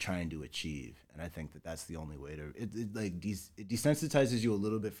ultimately trying to achieve. And I think that that's the only way to it desensitizes you a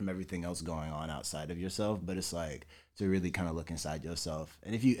little bit from everything else going on outside of yourself, but it's like to really kind of look inside yourself.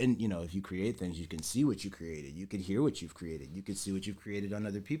 And if you create things, you can see what you created, you can hear what you've created, you can see what you've created on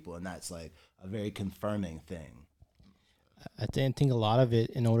other people, and that's like a very confirming thing. I think a lot of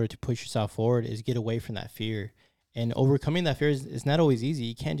it, in order to push yourself forward, is get away from that fear. And overcoming that fear is not always easy.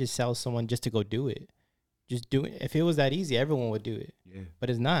 You can't just tell someone just to go do it. Just do it. If it was that easy, everyone would do it. Yeah. But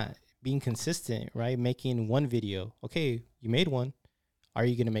it's not. Being consistent, right? Making one video. Okay, you made one. Are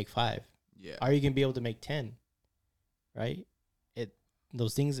you going to make 5? Yeah. Are you going to be able to make 10? Right?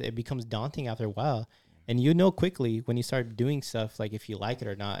 Those things, it becomes daunting after a while. And you know quickly when you start doing stuff, like if you like it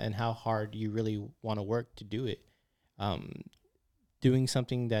or not, and how hard you really want to work to do it. Doing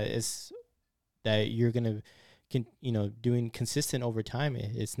something that you're going to, doing consistent over time,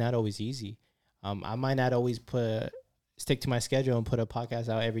 it's not always easy. I might not always stick to my schedule and put a podcast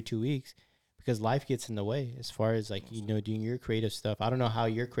out every 2 weeks, because life gets in the way as far as like, you know, doing your creative stuff. I don't know how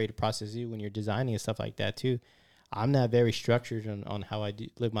your creative process is when you're designing and stuff like that too. I'm not very structured on how I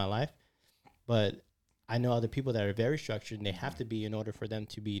live my life, but I know other people that are very structured, and they have to be in order for them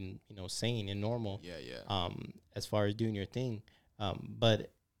to be, you know, sane and normal. Yeah. As far as doing your thing.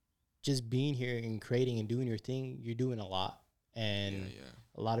 But just being here and creating and doing your thing, you're doing a lot. And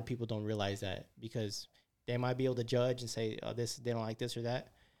a lot of people don't realize that, because they might be able to judge and say, oh, they don't like this or that.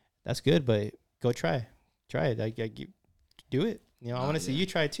 That's good, but go try it. Like do it. You know, I want to see you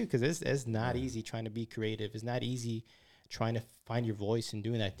try it too, because it's not easy trying to be creative. It's not easy trying to find your voice and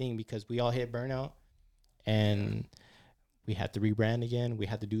doing that thing, because we all hit burnout, and we have to rebrand again. We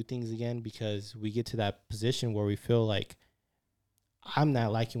have to do things again, because we get to that position where we feel like, I'm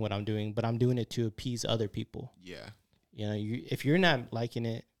not liking what I'm doing, but I'm doing it to appease other people. Yeah. You know, if you're not liking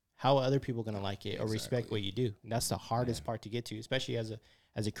it, how are other people going to like it or respect what you do? And that's the hardest part to get to, especially as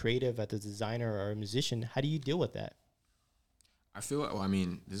a creative, as a designer or a musician. How do you deal with that? I feel, well, I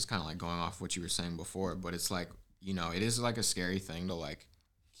mean, this is kind of like going off what you were saying before, but it's like, you know, it is like a scary thing to like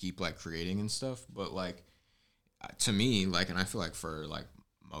keep like creating and stuff. But like, to me, like, and I feel like for like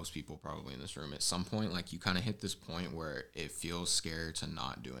most people probably in this room, at some point, like you kind of hit this point where it feels scary to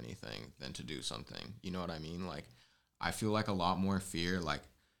not do anything than to do something. You know what I mean? Like, I feel like a lot more fear, like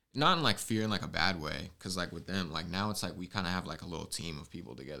not in like fear in like a bad way, because like with them, like now it's like we kind of have like a little team of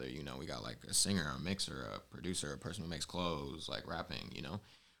people together. You know, we got like a singer, a mixer, a producer, a person who makes clothes, like rapping. You know,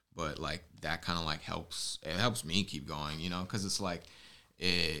 but like that kind of like helps. It helps me keep going. You know, because it's like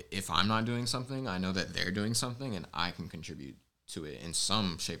if I'm not doing something, I know that they're doing something, and I can contribute to it in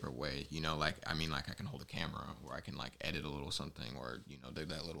some shape or way. You know, like I mean, like I can hold a camera, or I can like edit a little something, or you know, do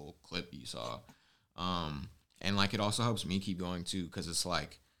that little clip you saw. And like it also helps me keep going too, because it's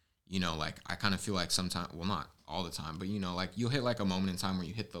like, you know, like I kind of feel like sometimes, well, not all the time, but you know, like you'll hit like a moment in time where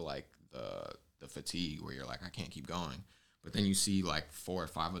you hit the like the fatigue where you're like, I can't keep going. But then you see like 4 or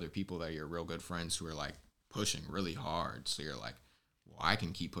 5 other people that are your real good friends who are like pushing really hard. So you're like, well, I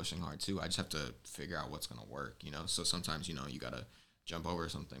can keep pushing hard too. I just have to figure out what's gonna work, you know. So sometimes, you know, you gotta jump over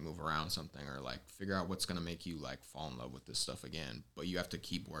something, move around something, or like figure out what's gonna make you like fall in love with this stuff again. But you have to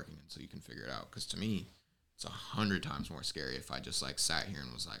keep working until you can figure it out. Because to me, it's 100 times more scary if I just like sat here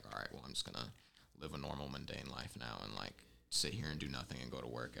and was like, all right, well, I'm just gonna live a normal mundane life now and like sit here and do nothing and go to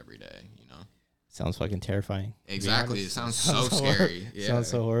work every day, you know. Sounds fucking terrifying. Exactly. It sounds so scary. Yeah. Sounds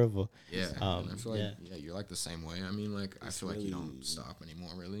so horrible. Yeah. I feel like yeah. you're like the same way. I mean, like I feel like you don't stop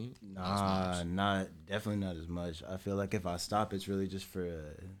anymore, really. Nah, definitely not as much. I feel like if I stop, it's really just for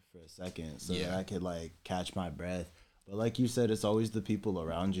a second, so that I could like catch my breath. But like you said, it's always the people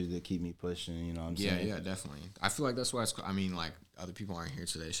around you that keep me pushing. You know what I'm saying? Yeah, definitely. I feel like that's why it's. I mean, like other people aren't here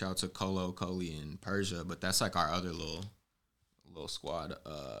today. Shout out to Colo, Coley, and Persia, but that's like our other little squad.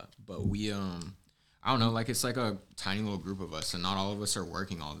 But we I don't know, like it's like a tiny little group of us, and not all of us are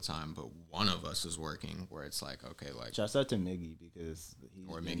working all the time, but one of us is working. Where it's like, okay, like shouts out to Miggy because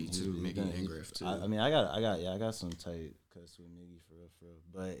Miggy too, Miggy and Griff too. I mean, I got some tight cuts with Miggy for real.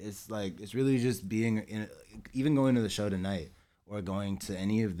 But it's like it's really just being in, even going to the show tonight or going to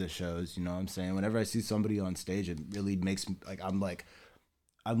any of the shows. You know what I'm saying? Whenever I see somebody on stage, it really makes me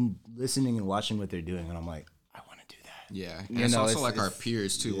I'm listening and watching what they're doing, and I'm like, yeah, and it's also like our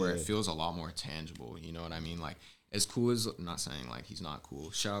peers too, where it feels a lot more tangible. You know what I mean? Like as cool as, not saying like he's not cool.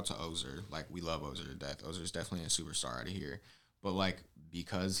 Shout out to Ozer. Like we love Ozer to death. Ozer's definitely a superstar out of here. But like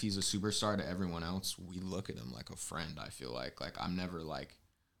because he's a superstar to everyone else, we look at him like a friend. I feel like I'm never like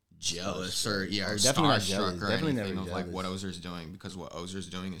jealous or starstruck or anything of like what Ozer's doing, because what Ozer's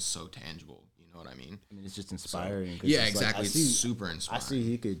doing is so tangible. You know what I mean? I mean, it's just inspiring. So, yeah, exactly. Like, it's super inspiring. I see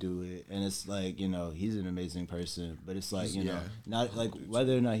he could do it, and it's like, you know, he's an amazing person, but it's like, you know, not like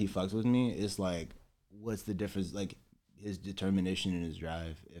whether or not he fucks with me, it's like, what's the difference? Like his determination and his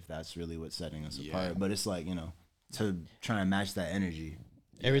drive, if that's really what's setting us apart. But it's like, you know, to try and match that energy.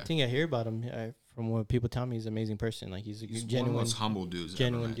 Everything I hear about him, from what people tell me, he's an amazing person. Like he's genuine, one of the most humble dudes.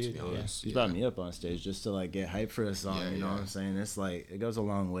 Genuine dude. He's brought me up on stage just to like get hype for a song. You know what I'm saying? It's like it goes a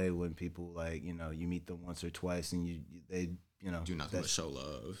long way when people like, you know, you meet them once or twice and they you know, do nothing but show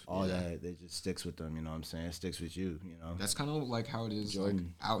love. All that it just sticks with them. You know what I'm saying? It sticks with you. You know. That's kind of like how it is like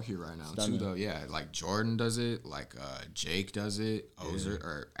out here right now too. Though, yeah, like Jordan does it, like Jake does it, Ozer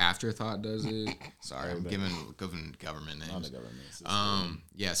or Afterthought does it. Sorry, I'm giving government names. On the government.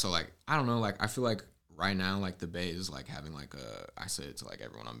 Yeah. So like I don't know. Like I feel like right now, like the Bay is like having like I say it to like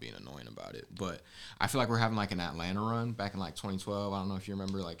everyone, I'm being annoying about it, but I feel like we're having like an Atlanta run back in like 2012. I don't know if you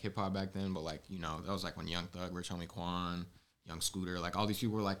remember like hip hop back then, but like, you know, that was like when Young Thug, Rich Homie Quan, Young Scooter, like all these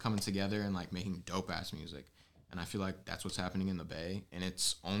people were like coming together and like making dope ass music. And I feel like that's what's happening in the Bay. And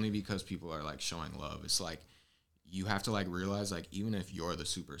it's only because people are like showing love. It's like you have to like realize like even if you're the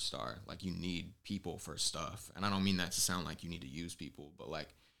superstar, like you need people for stuff. And I don't mean that to sound like you need to use people, but like,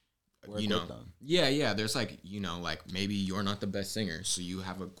 you know, yeah. There's like, you know, like maybe you're not the best singer, so you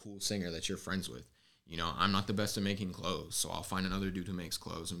have a cool singer that you're friends with. You know, I'm not the best at making clothes, so I'll find another dude who makes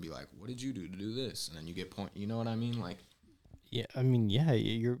clothes and be like, what did you do to do this? And then you get you know what I mean? Like, yeah, I mean, yeah,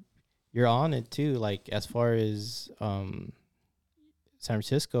 you're on it too. Like as far as San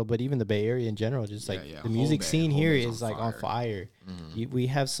Francisco, but even the Bay Area in general, just like the music scene here is like on fire. Mm-hmm. We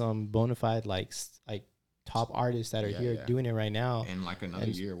have some bona fide like top artists that are here doing it right now. And like another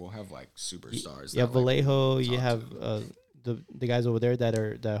year, we'll have like superstars. You have Vallejo. You have the guys over there that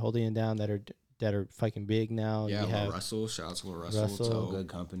are holding it down, that are fucking big now. Yeah, you have Russell. Shout out to Russell. Good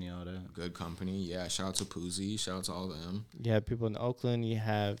company out there. Good company. Yeah. Shout out to Poozy. Shout out to all of them. You have people in Oakland. You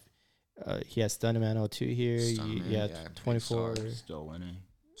have he has Stunnerman 02 here. You have 24. Still winning.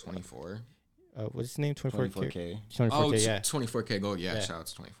 24. What's his name? 24K. 24K, yeah. 24K gold. Yeah, shout out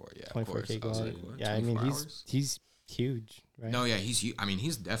to 24. Yeah, 24K gold. Yeah, I mean, he's huge, right? No, yeah, he's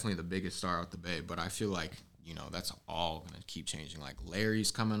definitely the biggest star out the Bay, but I feel like, you know, that's all gonna keep changing. Like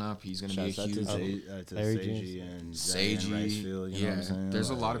Larry's coming up, he's gonna Shouts be a out huge. to Larry Seiji and Zay and Sagey, Ricefield, you know what yeah. I'm saying? There's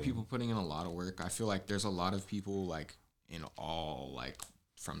a lot of Like, people putting in a lot of work. I feel like there's a lot of people like in all like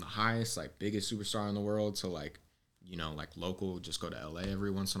from the highest like biggest superstar in the world to like, you know, like local, just go to LA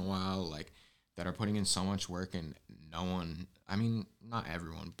every once in a while, like that are putting in so much work, and no one, I mean, not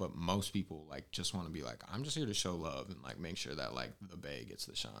everyone, but most people like just want to be like, I'm just here to show love and like make sure that like the Bay gets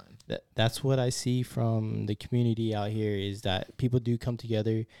the shine. That's what I see from the community out here, is that people do come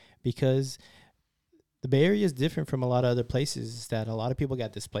together, because the Bay Area is different from a lot of other places, that a lot of people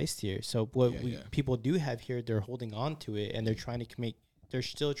got displaced here. So what people do have here, they're holding on to it, and they're trying to they're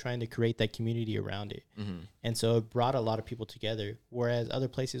still trying to create that community around it. Mm-hmm. And so it brought a lot of people together, whereas other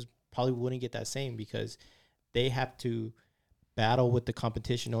places probably wouldn't get that same, because they have to battle with the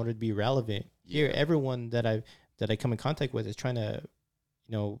competition in order to be relevant. Yeah. Here, everyone that I come in contact with is trying to,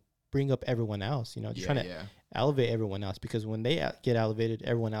 you know, bring up everyone else, you know, trying to elevate everyone else, because when they get elevated,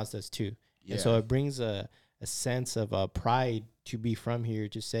 everyone else does too. Yeah. And so it brings a sense of pride to be from here,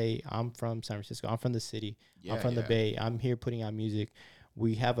 to say, I'm from San Francisco, I'm from the city, I'm from the Bay, I'm here putting out music.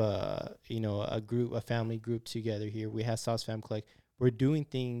 We have a family group together here. We have Sauce Fam Collect. We're doing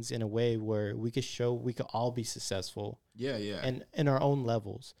things in a way where we could all be successful. Yeah. And in our own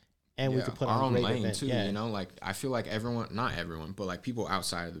levels. And we could put our on own great lane event. too, you know, like I feel like not everyone, but like people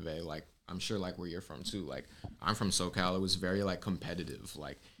outside of the Bay, like I'm sure like where you're from too, like I'm from SoCal, it was very like competitive.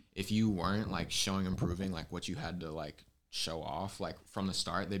 Like if you weren't like showing and proving like what you had to like show off, like from the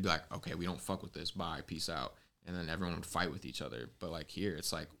start, they'd be like, okay, we don't fuck with this, bye, peace out. And then everyone would fight with each other. But like here,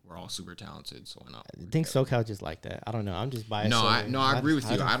 it's like we're all super talented, so why not? I think SoCal just like that. I don't know. I'm just biased. No, I agree with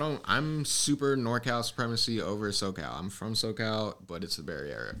you. I'm super NorCal supremacy over SoCal. I'm from SoCal, but it's the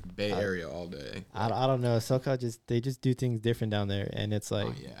Bay Area all day. I don't know. SoCal they just do things different down there, and it's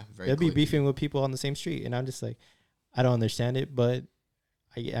like they'll be beefing with people on the same street, and I'm just like, I don't understand it, but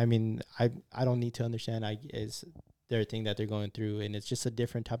I mean I don't need to understand. It's their thing that they're going through, and it's just a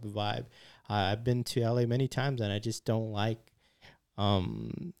different type of vibe. I've been to LA many times, and I just don't like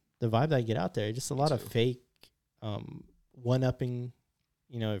the vibe that I get out there. It's just a lot of fake one-upping,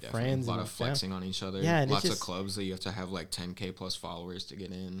 you know, friends. A lot of flexing on each other. Yeah, and lots of clubs that you have to have like 10K plus followers to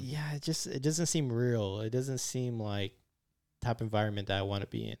get in. Yeah, it doesn't seem real. It doesn't seem like type of environment that I want to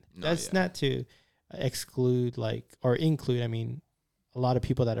be in. That's not to exclude or include. I mean, a lot of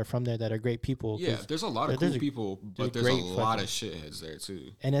people that are from there that are great people. Yeah, there's a lot of cool people, but there's a lot of shitheads there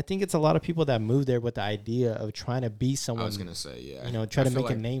too. And I think it's a lot of people that move there with the idea of trying to be someone. I was gonna say, you know, try to make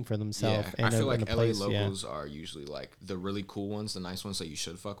a name for themselves. Yeah, I feel like LA locals are usually like the really cool ones, the nice ones that you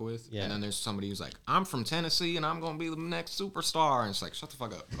should fuck with. Yeah. And then there's somebody who's like, I'm from Tennessee and I'm gonna be the next superstar, and it's like, shut the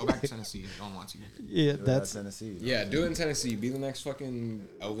fuck up, go back to Tennessee. I don't want to. Yeah, that's Tennessee. Yeah, do it in Tennessee. Be the next fucking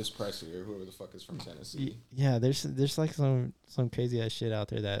Elvis Presley or whoever the fuck is from Tennessee. Yeah, there's like some crazy ass shit out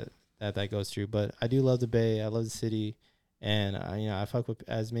there that goes through. But I do love the Bay. I love the city. And I fuck with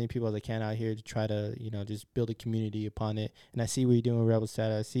as many people as I can out here to try to, just build a community upon it. And I see what you're doing with Rebel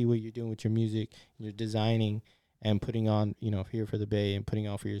Stat. I see what you're doing with your music, and you're designing and putting on, here for the Bay and putting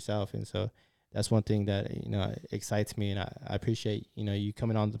on for yourself. And so that's one thing that, excites me. And I appreciate, you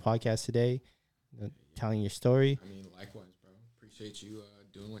coming on the podcast today, telling your story. I mean, likewise, bro. Appreciate you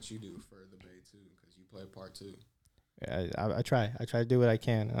doing what you do for the Bay too, because you play a part too. I try to do what I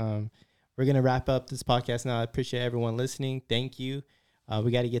can. We're going to wrap up this podcast now. I appreciate everyone listening. Thank you.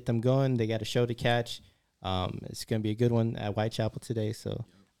 We got to get them going. They got a show to catch. It's going to be a good one at Whitechapel today. So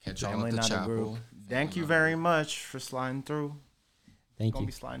catch y'all at the chapel. Thank you very much for sliding through. Thank you. Gonna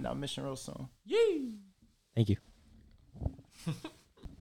be sliding down Mission Road soon. Yay! Thank you.